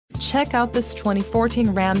Check out this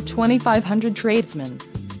 2014 Ram 2500 Tradesman.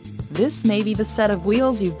 This may be the set of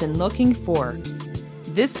wheels you've been looking for.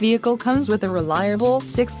 This vehicle comes with a reliable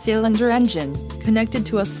 6-cylinder engine, connected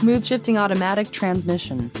to a smooth shifting automatic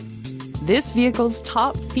transmission. This vehicle's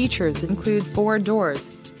top features include 4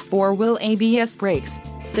 doors, 4-wheel ABS brakes,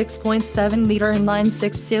 6.7-liter inline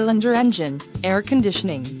 6-cylinder engine, air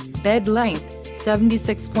conditioning, bed length,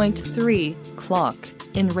 76.3, clock,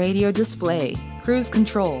 in radio display, cruise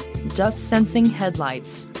control, dust sensing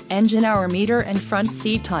headlights, engine hour meter and front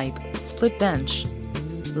seat type, split bench.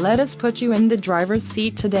 Let us put you in the driver's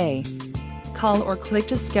seat today. Call or click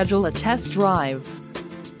to schedule a test drive.